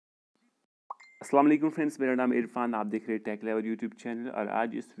अस्सलाम वालेकुम फ्रेंड्स, मेरा नाम इरफान। आप देख रहे हैं टेक लेवर यूट्यूब चैनल। और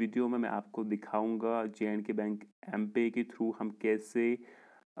आज इस वीडियो में मैं आपको दिखाऊंगा JK बैंक एमपे के थ्रू हम कैसे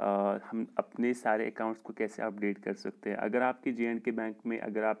हम अपने सारे अकाउंट्स को कैसे अपडेट कर सकते हैं। अगर आपके JK बैंक में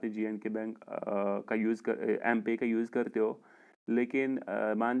अगर आपने JK बैंक का यूज़ कर एमपे का यूज़ करते हो, लेकिन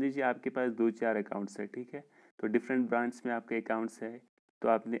मान लीजिए आपके पास 2-4 अकाउंट्स है, ठीक है। तो डिफरेंट ब्रांड्स में आपके अकाउंट्स है, तो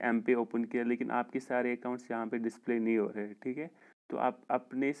आपने एमपे ओपन किया लेकिन आपके सारे अकाउंट्स यहाँ पे डिस्प्ले नहीं हो रहे, ठीक है। तो आप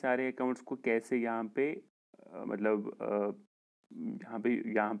अपने सारे अकाउंट्स को कैसे यहाँ पे मतलब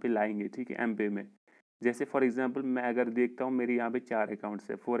यहाँ पे लाएंगे, ठीक है, एमपे में। जैसे फॉर एग्जांपल मैं अगर देखता हूँ, मेरे यहाँ पे 4 अकाउंट्स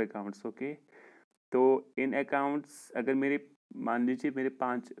है, 4 अकाउंट्स, ओके। तो इन अकाउंट्स अगर मेरे मान लीजिए मेरे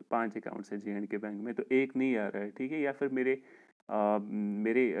पाँच अकाउंट्स है JK बैंक में, तो एक नहीं आ रहा है, ठीक है। या फिर मेरे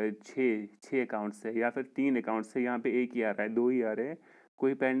छः छः अकाउंट्स है, या फिर 3 अकाउंट्स है, यहाँ पे एक ही आ रहा है, 2 ही आ रहे हैं,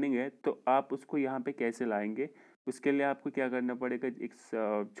 कोई पेंडिंग है। तो आप उसको यहाँ पे कैसे लाएंगे? उसके लिए आपको क्या करना पड़ेगा, एक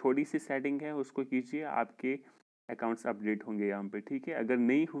छोटी सी सेटिंग है, उसको कीजिए, आपके अकाउंट्स अपडेट होंगे यहाँ पे, ठीक है। अगर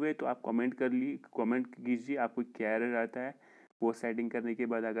नहीं हुए तो आप कमेंट कीजिए, आपको क्या एरर आता है। वो सेटिंग करने के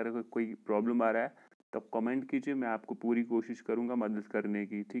बाद अगर कोई प्रॉब्लम आ रहा है तो कमेंट कीजिए, मैं आपको पूरी कोशिश करूँगा मदद करने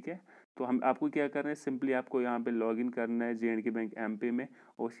की, ठीक है। तो हम आपको क्या करना है, सिंपली आपको यहाँ पे लॉगिन करना है JK बैंक एमपे में,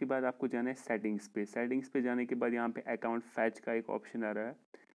 और उसके बाद आपको जाना है सेटिंग्स पे जाने के बाद यहाँ पे अकाउंट फैच का एक ऑप्शन आ रहा है।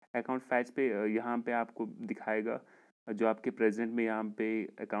 अकाउंट फैच पे यहाँ पे आपको दिखाएगा जो आपके प्रेजेंट में यहाँ पे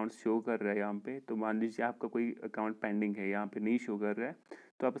अकाउंट शो कर रहा है यहाँ पे। तो मान लीजिए आपका कोई अकाउंट पेंडिंग है, यहाँ पे नहीं शो कर रहा है,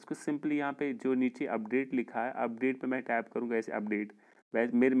 तो आप उसको सिंपली यहाँ पे जो नीचे अपडेट लिखा है, अपडेट पे मैं टैप करूँगा, ऐसे अपडेट।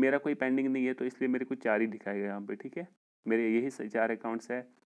 वैसे मेरा कोई पेंडिंग नहीं है, तो इसलिए मेरे को 4 ही दिखाएगा यहाँ पे, ठीक है। मेरे यही 4 अकाउंट्स है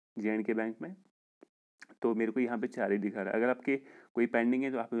JK बैंक में, तो मेरे को यहाँ पे 4 ही दिखा रहा है। अगर आपके कोई पेंडिंग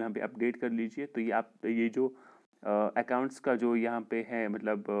है तो आप यहाँ पे अपडेट कर लीजिए। तो ये जो अकाउंट्स का जो यहाँ पे है,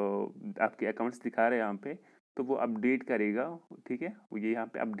 मतलब आपके अकाउंट्स दिखा रहे हैं यहाँ पे, तो वो अपडेट करेगा, ठीक है। वो ये यहाँ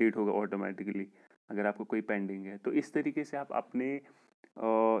पे अपडेट होगा ऑटोमेटिकली अगर आपको कोई पेंडिंग है। तो इस तरीके से आप अपने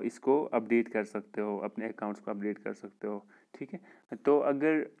इसको अपडेट कर सकते हो, अपने अकाउंट्स को अपडेट कर सकते हो, ठीक है। तो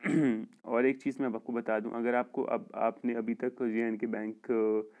अगर और एक चीज़ मैं आपको बता दूं, अगर आपको आपने अभी तक JK बैंक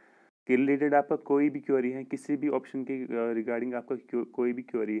के रिलेटेड आपका कोई भी क्वेरी है, किसी भी ऑप्शन के रिगार्डिंग आपका कोई भी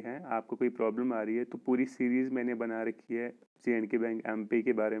क्वेरी है, आपको कोई प्रॉब्लम आ रही है, तो पूरी सीरीज़ मैंने बना रखी है JK बैंक एमपे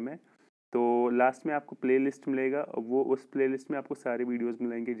के बारे में। तो लास्ट में आपको प्लेलिस्ट मिलेगा, वो उस प्लेलिस्ट में आपको सारे वीडियोस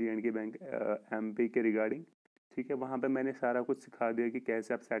मिलेंगे JK बैंक एमपे के रिगार्डिंग, ठीक है। वहाँ पे मैंने सारा कुछ सिखा दिया कि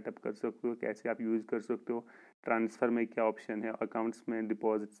कैसे आप सेटअप कर सकते हो, कैसे आप यूज़ कर सकते हो, ट्रांसफ़र में क्या ऑप्शन है, अकाउंट्स में,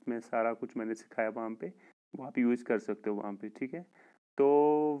 डिपॉजिट्स में, सारा कुछ मैंने सिखाया वहाँ पे। वो आप यूज़ कर सकते हो वहाँ पे, ठीक है। तो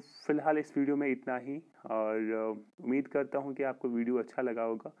फ़िलहाल इस वीडियो में इतना ही, और उम्मीद करता हूँ कि आपको वीडियो अच्छा लगा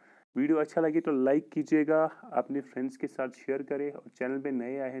होगा। वीडियो अच्छा लगे तो लाइक कीजिएगा, अपने फ्रेंड्स के साथ शेयर करें, और चैनल पे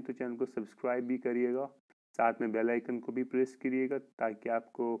नए आए हैं तो चैनल को सब्सक्राइब भी करिएगा, साथ में बेल आइकन को भी प्रेस करिएगा ताकि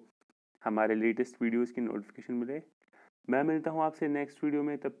आपको हमारे लेटेस्ट वीडियोस की नोटिफिकेशन मिले। मैं मिलता हूँ आपसे नेक्स्ट वीडियो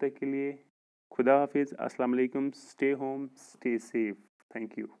में, तब तक के लिए खुदा हाफिज़, अस्सलाम वालेकुम, stay home, stay safe,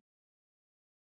 thank you.